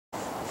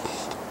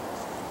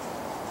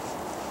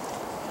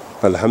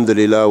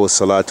Alhamdulillah wa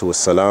salatu wa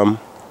salam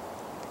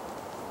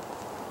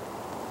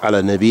ala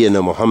nabiyyina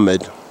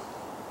Muhammad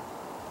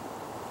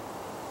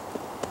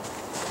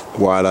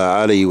wa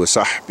ala alihi wa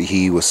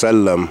sahbihi wa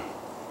sallam.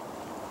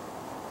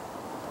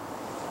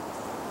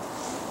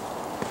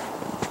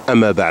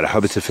 Amma ba'd,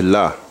 habita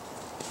fillah.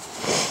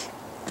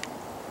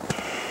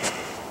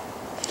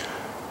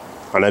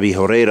 عن أبي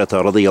هريرة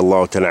رضي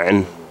الله تعالى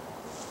عنه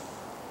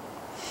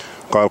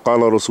قال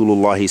قال رسول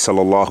الله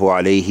صلى الله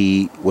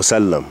عليه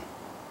وسلم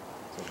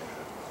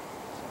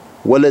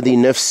والذي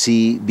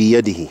نفسي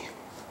بيده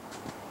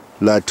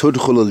لا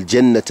تدخل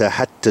الجنة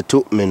حتى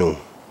تؤمنوا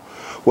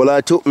ولا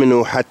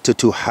تؤمنوا حتى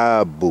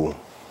تحابوا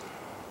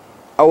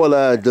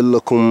أولا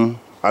أدلكم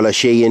على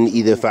شيء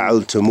إذا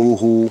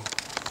فعلتموه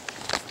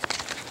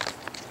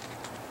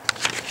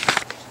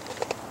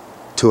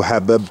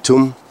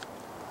تحببتم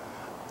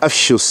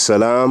أفشوا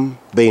السلام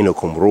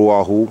بينكم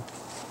رواه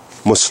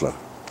Muslim.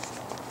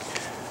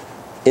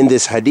 In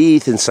this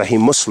hadith in Sahih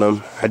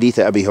Muslim, Hadith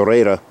Abi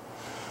Hurairah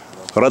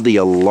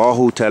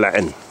radiyallahu ta'ala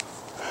an,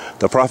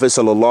 the Prophet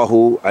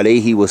sallallahu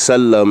alayhi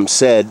wasallam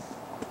said,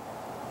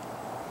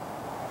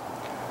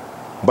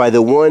 by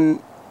the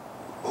one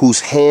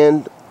whose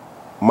hand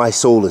my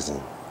soul is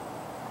in,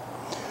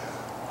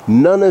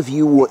 none of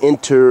you will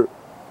enter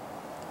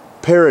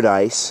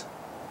paradise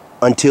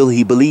until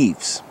he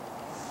believes.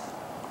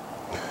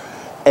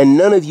 And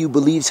none of you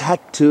believes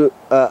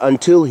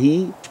until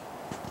he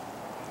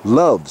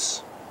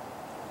loves.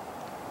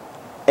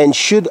 And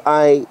should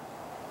I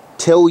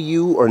tell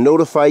you or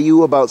notify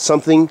you about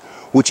something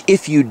which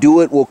if you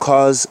do it will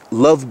cause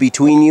love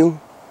between you?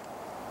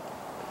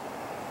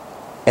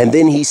 And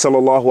then he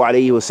sallallahu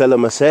alayhi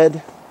wasallam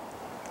said,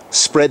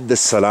 spread the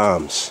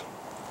salams.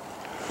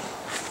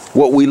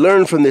 What we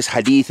learn from this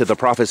hadith of the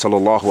Prophet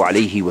sallallahu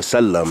alayhi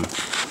wasallam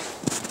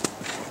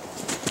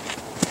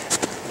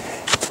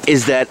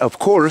is that, of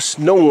course,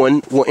 no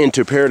one will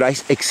enter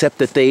paradise except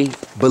that they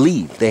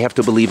believe. They have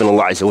to believe in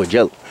Allah Azza wa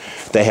Jal.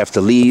 They have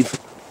to leave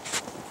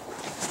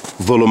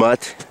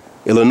dhulumat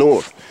ila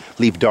nur,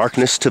 leave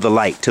darkness to the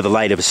light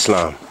of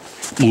Islam,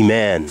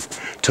 Iman,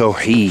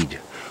 Tawheed,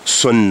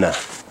 Sunnah.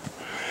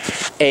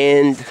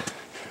 And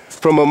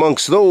from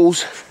amongst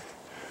those,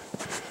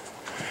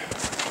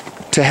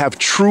 to have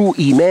true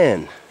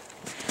Iman,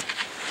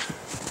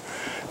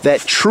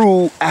 that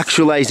true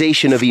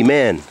actualization of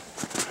Iman,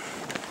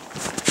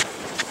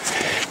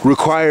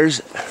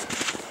 requires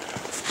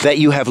that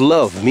you have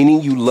love,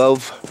 meaning you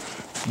love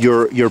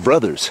your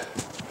brothers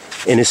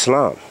in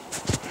Islam.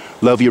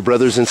 Love your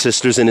brothers and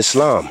sisters in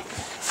Islam.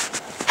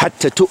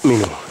 Hatta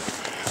tu'minu,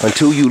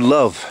 until you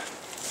love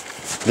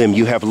them,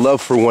 you have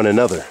love for one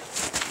another.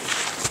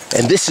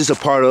 And this is a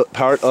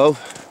part of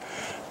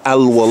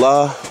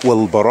al-wala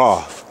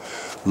wal-bara,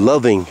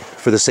 loving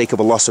for the sake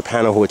of Allah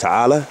subhanahu wa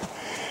ta'ala,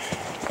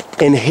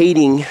 and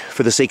hating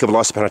for the sake of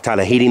Allah subhanahu wa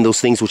ta'ala, hating those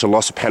things which Allah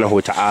subhanahu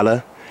wa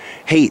ta'ala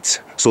hates.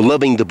 So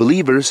loving the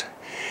believers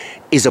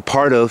is a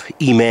part of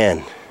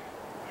Iman.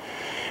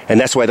 And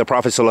that's why the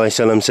Prophet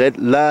ﷺ said,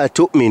 La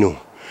tu'minu,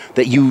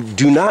 that you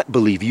do not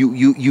believe,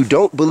 you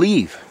don't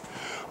believe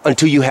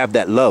until you have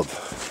that love.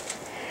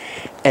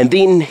 And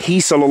then he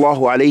sallallahu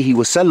alayhi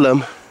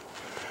wasallam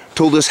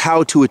told us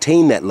how to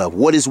attain that love.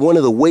 What is one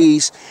of the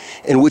ways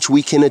in which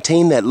we can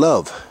attain that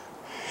love?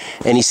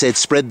 And he said,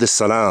 spread the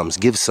salams,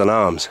 give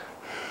salams.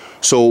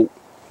 So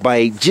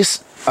by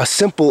just a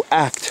simple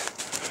act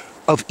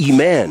of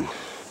Iman,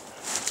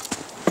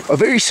 a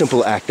very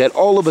simple act that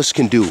all of us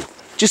can do,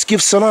 just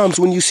give salams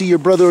when you see your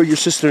brother or your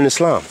sister in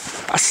Islam.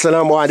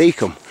 Assalamu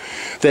alaikum.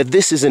 That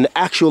this is an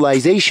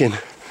actualization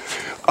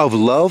of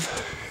love,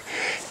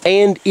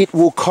 and it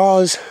will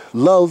cause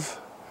love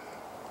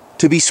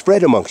to be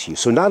spread amongst you.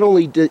 So not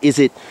only is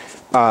it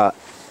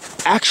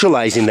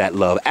actualizing that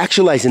love,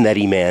 actualizing that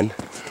Iman,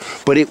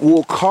 but it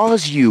will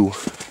cause you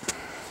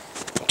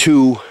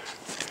to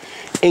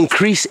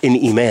increase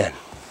in Iman.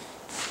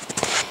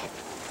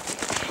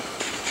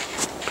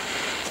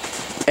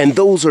 And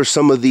those are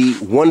some of the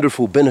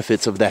wonderful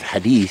benefits of that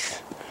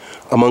hadith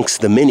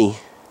amongst the many.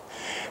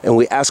 And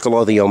we ask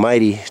Allah the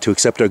Almighty to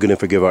accept our good and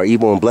forgive our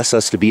evil and bless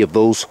us to be of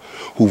those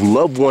who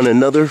love one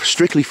another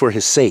strictly for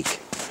His sake.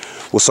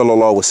 Wa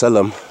sallallahu wa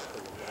sallam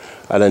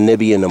ala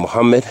nabiyyina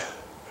Muhammad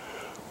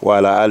wa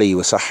ala alihi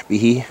wa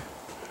sahbihi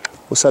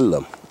wa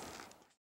sallam.